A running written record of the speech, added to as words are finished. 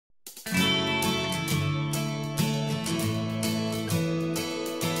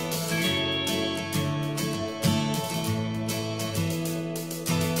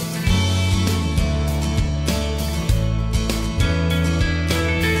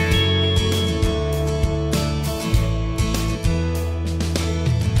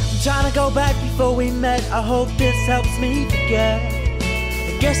trying to go back before we met. I hope this helps me forget.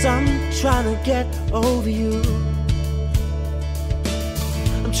 I guess I'm trying to get over you.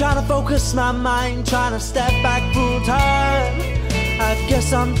 I'm trying to focus my mind, trying to step back full time. I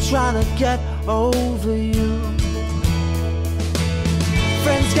guess I'm trying to get over you.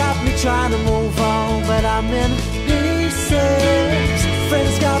 Friends got me trying to move on, but I'm in pieces.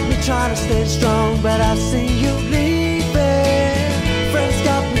 Friends got me trying to stay strong, but I see you leaving. Friends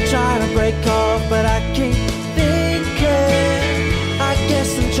got me trying to break off, but I keep thinking. I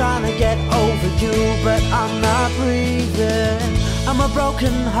guess I'm trying to get over you, but I'm not breathing. I'm a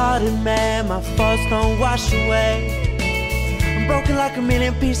broken-hearted man, my faults don't wash away. I'm broken like a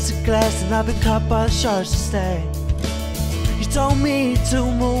million pieces of glass, and I've been cut by the shards to stay. You told me to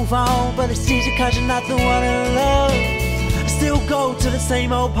move on, but it's easy cause you're not the one in love. I still go to the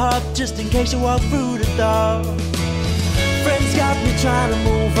same old pub just in case you walk through the door. Friends got me trying to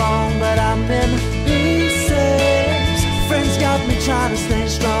move on, but I'm in pieces. Friends got me trying to stay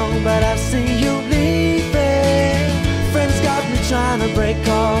strong, but I see you leaving. Friends got me trying to break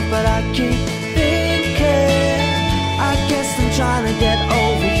off, but I keep thinking. I guess I'm trying to get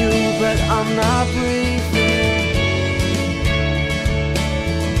over you, but I'm not breathing.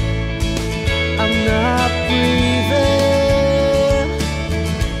 I'm not breathing.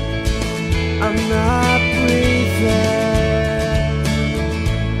 I'm not breathing.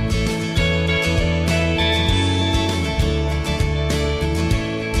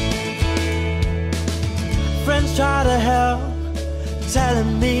 Friends try to help,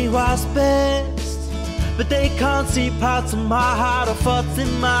 telling me what's best, but they can't see parts of my heart or thoughts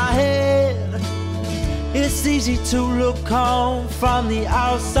in my head. It's easy to look on from the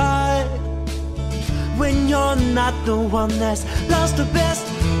outside when you're not the one that's lost the best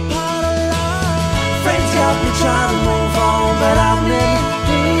part of life. Friends got me trying to move on, but I'm in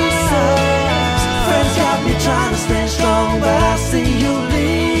pieces. Friends got me trying to stay strong, but I see you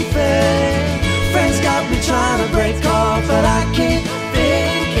leaving. Friends got me trying to break off, but I keep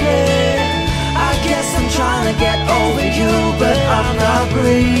thinking. I guess I'm trying to get over you, but I'm not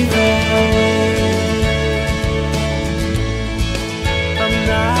breathing.